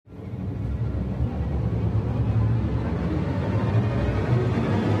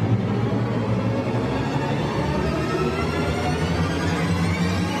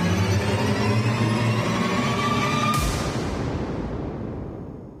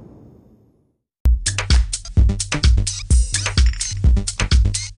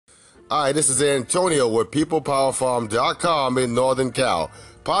Hi, this is Antonio with PeoplePowerFarm.com in Northern Cal.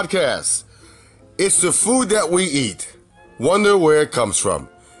 Podcast. It's the food that we eat. Wonder where it comes from.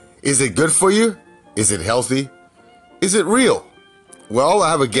 Is it good for you? Is it healthy? Is it real? Well,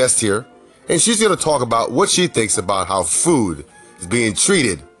 I have a guest here, and she's going to talk about what she thinks about how food is being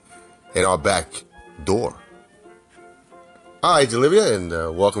treated in our back door. Hi, Jalivia, and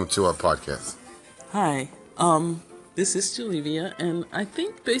welcome to our podcast. Hi, this is Jalivia, and I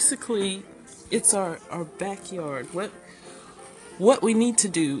think basically it's our backyard. What we need to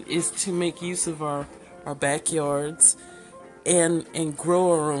do is to make use of our backyards and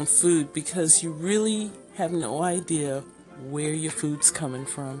grow our own food, because you really have no idea where your food's coming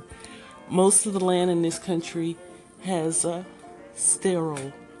from. Most of the land in this country has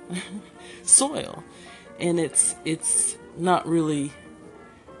sterile soil, and it's not really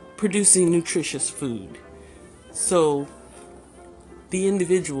producing nutritious food. So the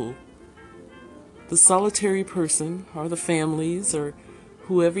individual, the solitary person, or the families, or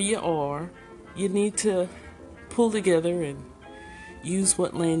whoever you are, you need to pull together and use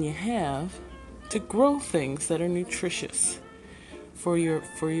what land you have to grow things that are nutritious for your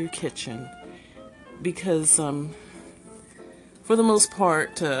kitchen. Because for the most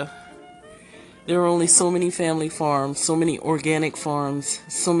part, there are only so many family farms, so many organic farms,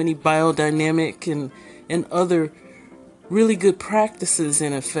 so many biodynamic and other really good practices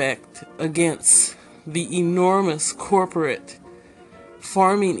in effect against the enormous corporate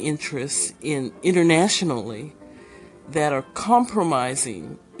farming interests internationally that are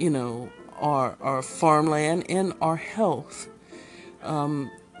compromising, our farmland and our health.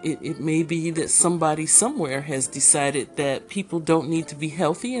 It may be that somebody somewhere has decided that people don't need to be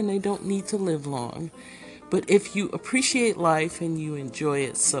healthy and they don't need to live long. But if you appreciate life and you enjoy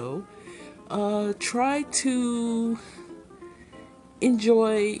it try to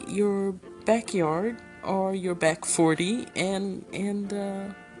enjoy your backyard or your back 40 and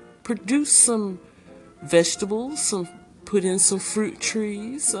produce some vegetables, put in some fruit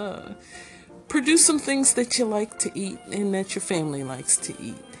trees, produce some things that you like to eat and that your family likes to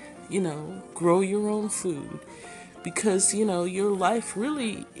eat. Grow your own food, because, your life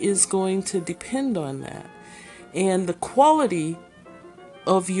really is going to depend on that. And the quality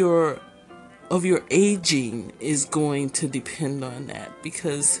of your aging is going to depend on that,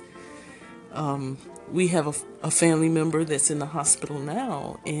 because we have a family member that's in the hospital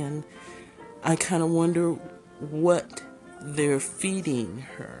now, and I kind of wonder what they're feeding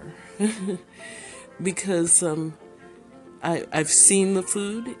her. Because I've seen the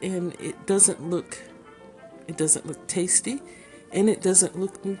food, and it doesn't look tasty, and it doesn't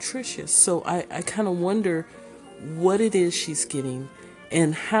look nutritious. So I kind of wonder what it is she's getting,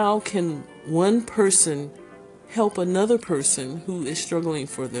 and how can one person help another person who is struggling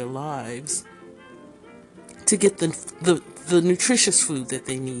for their lives to get the nutritious food that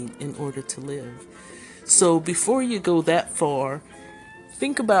they need in order to live. So before you go that far,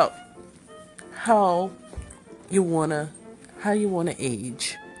 think about how you wanna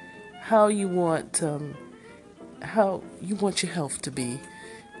age, how you want your health to be,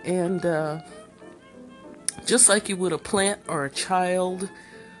 and just like you would a plant or a child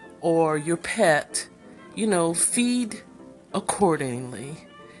or your pet, feed accordingly,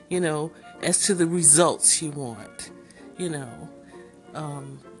 as to the results you want.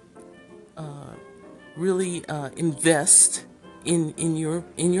 Really invest in your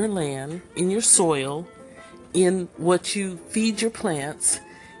land, in your soil, in what you feed your plants,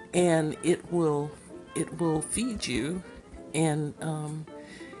 and it will feed you and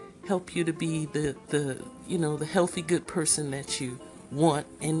help you to be the healthy good person that you want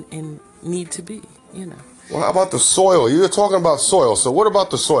and need to be. Well, how about the soil? You're talking about soil. So what about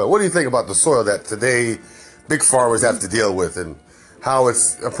the soil? What do you think about the soil that today big farmers have to deal with, and how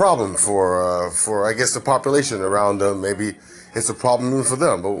it's a problem for I guess the population around them? Maybe it's a problem even for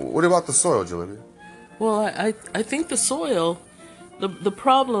them. But what about the soil, Jalivia? Well, I think the soil, the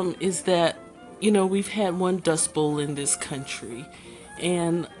problem is that, we've had one dust bowl in this country,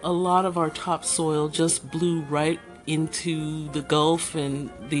 and a lot of our topsoil just blew right into the Gulf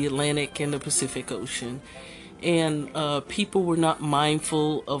and the Atlantic and the Pacific Ocean. And people were not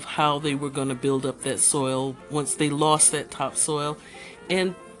mindful of how they were going to build up that soil once they lost that topsoil.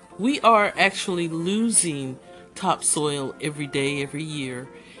 And we are actually losing topsoil every day, every year.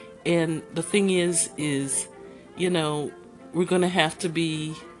 And the thing is, we're going to have to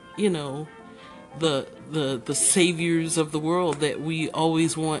be, the saviors of the world that we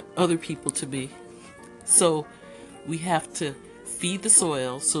always want other people to be. So we have to feed the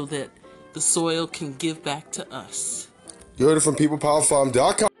soil so that the soil can give back to us. You heard it from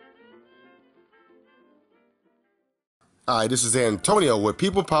PeoplePowerFarm.com. Hi, this is Antonio with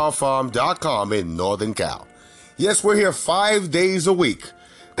PeoplePowerFarm.com in Northern Cal. Yes, we're here 5 days a week.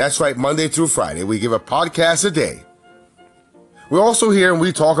 That's right, Monday through Friday. We give a podcast a day. We're also here and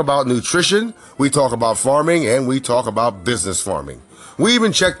we talk about nutrition, we talk about farming, and we talk about business farming. We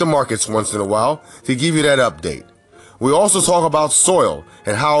even check the markets once in a while to give you that update. We also talk about soil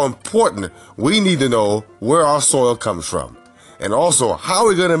and how important we need to know where our soil comes from. And also how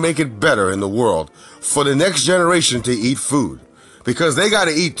we're going to make it better in the world for the next generation to eat food. Because they got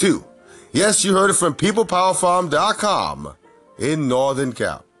to eat too. Yes, you heard it from PeoplePowerFarm.com in Northern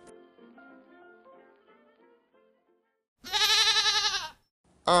Cal.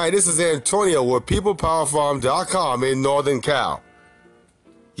 Alright, this is Antonio with PeoplePowerFarm.com in Northern Cal.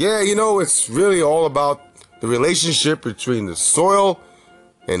 Yeah, it's really all about the relationship between the soil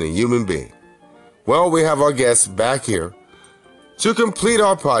and the human being. Well, we have our guests back here to complete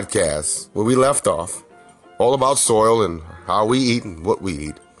our podcast where we left off, all about soil and how we eat and what we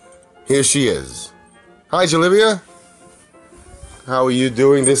eat. Here she is. Hi, Jalivia. How are you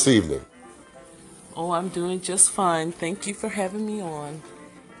doing this evening? Oh, I'm doing just fine. Thank you for having me on.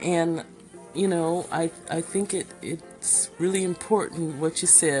 And, I think it's really important what you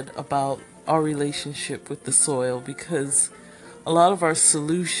said about our relationship with the soil, because a lot of our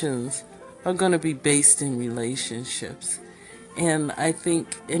solutions are going to be based in relationships. And I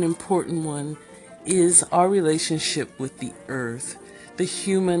think an important one is our relationship with the earth, the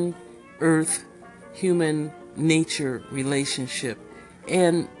human earth, human nature relationship.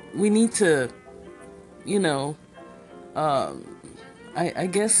 And we need to, I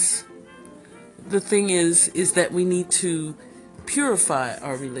guess the thing is that we need to purify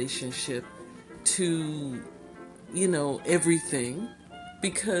our relationship to, everything,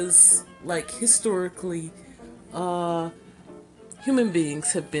 because historically, human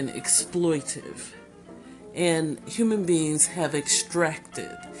beings have been exploitive, and human beings have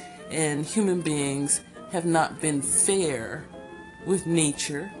extracted, and human beings have not been fair with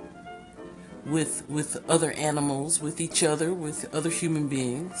nature, with other animals, with each other, with other human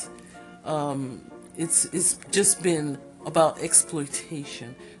beings. It's just been about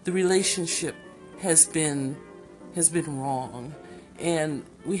exploitation. The relationship has been wrong, and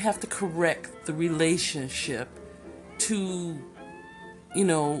we have to correct the relationship to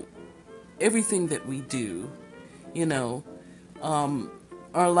everything that we do.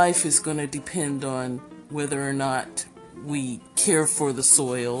 Our life is going to depend on whether or not we care for the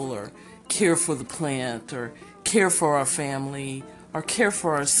soil, or care for the plant, or care for our family, or care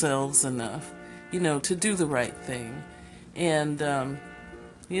for ourselves enough, to do the right thing. And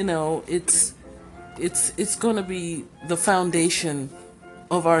it's going to be the foundation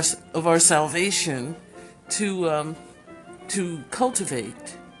of our salvation to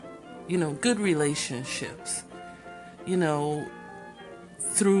cultivate good relationships,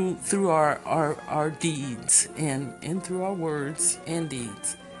 through our deeds and through our words and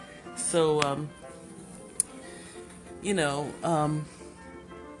deeds. So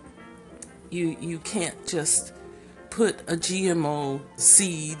you can't just put a GMO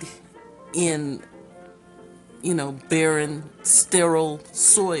seed in barren, sterile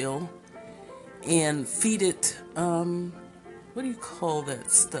soil and feed it what do you call that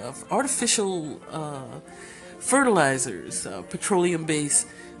stuff? Artificial fertilizers, petroleum-based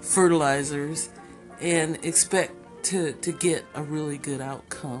fertilizers, and expect to get a really good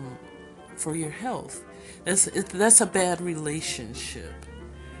outcome for your health. That's a bad relationship.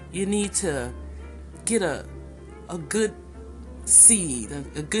 You need to get a good seed,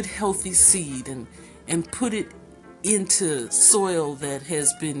 a good healthy seed, and put it into soil that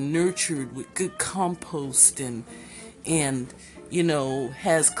has been nurtured with good compost and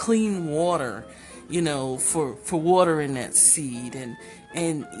has clean water, for watering that seed,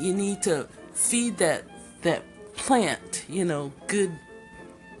 and you need to feed that plant, good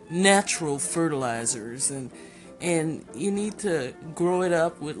natural fertilizers, and you need to grow it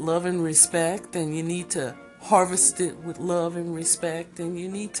up with love and respect, and you need to harvest it with love and respect, and you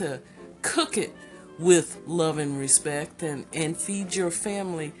need to cook it with love and respect, and feed your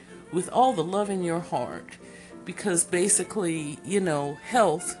family with all the love in your heart. Because basically,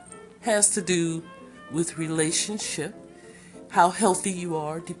 health has to do with relationship. How healthy you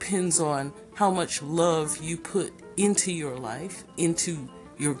are depends on how much love you put into your life, into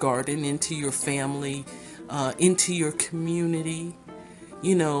your garden, into your family, into your community.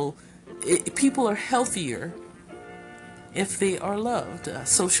 People are healthier if they are loved.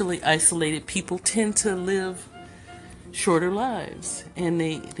 Socially isolated people tend to live shorter lives, and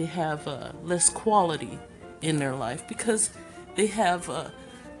they have less quality in their life because they have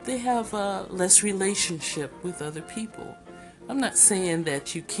less relationship with other people. I'm not saying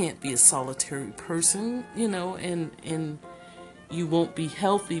that you can't be a solitary person, and you won't be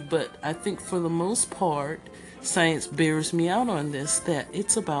healthy, but I think for the most part, science bears me out on this, that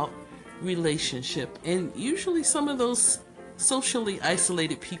it's about relationship. And usually some of those socially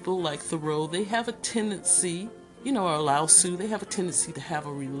isolated people like Thoreau, they have a tendency, or Lao Tzu, they have a tendency to have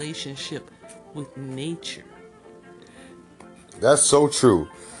a relationship with nature. That's so true.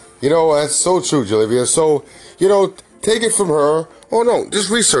 That's so true, Jalivia. So, take it from her. Oh, no, just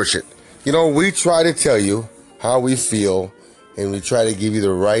research it. We try to tell you how we feel, and we try to give you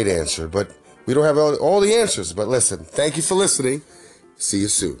the right answer, but we don't have all the answers. But listen, thank you for listening. See you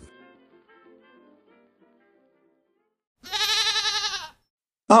soon.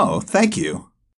 Oh, thank you.